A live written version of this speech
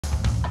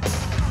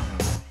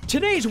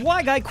Today's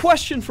Why Guy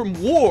question from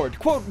Ward,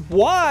 quote,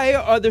 why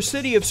are the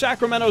City of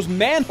Sacramento's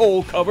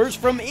manhole covers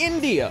from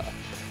India?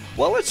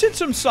 Well, let's hit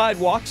some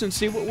sidewalks and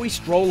see what we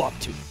stroll up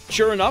to.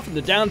 Sure enough, in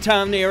the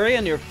downtown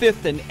area near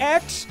 5th and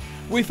X,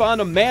 we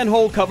found a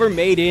manhole cover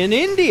made in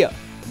India.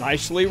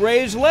 Nicely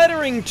raised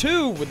lettering,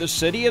 too, with the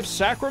City of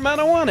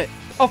Sacramento on it.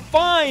 A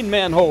fine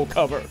manhole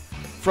cover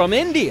from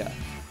India.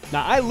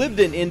 Now, I lived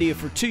in India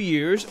for 2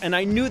 years, and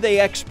I knew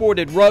they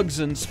exported rugs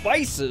and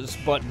spices,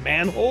 but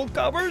manhole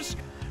covers?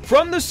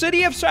 From the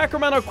City of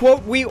Sacramento,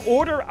 quote, we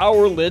order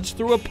our lids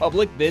through a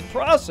public bid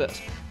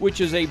process,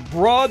 which is a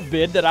broad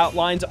bid that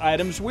outlines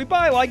items we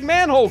buy, like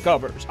manhole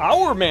covers.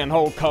 Our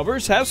manhole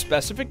covers have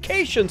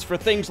specifications for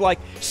things like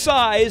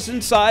size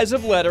and size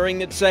of lettering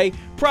that say,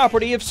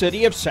 property of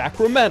City of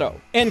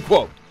Sacramento, end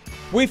quote.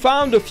 We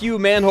found a few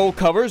manhole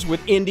covers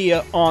with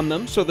India on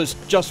them, so this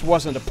just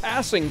wasn't a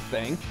passing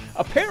thing.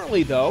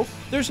 Apparently, though,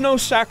 there's no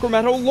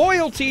Sacramento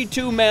loyalty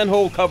to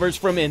manhole covers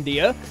from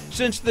India,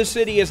 since the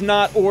city is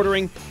not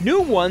ordering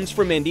new ones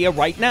from India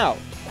right now.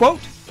 Quote,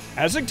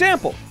 as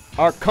example,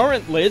 our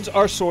current lids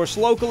are sourced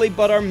locally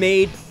but are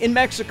made in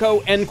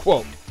Mexico, end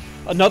quote.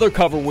 Another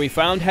cover we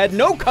found had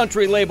no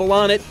country label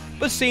on it,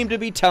 but seemed to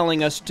be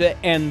telling us to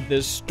end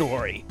this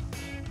story.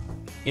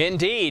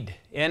 Indeed.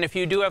 And if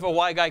you do have a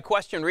Why Guy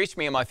question, reach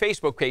me on my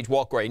Facebook page,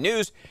 Walt Gray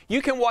News.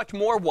 You can watch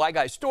more Why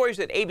Guy stories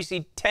at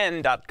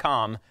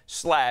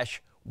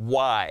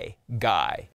abc10.com/whyguy.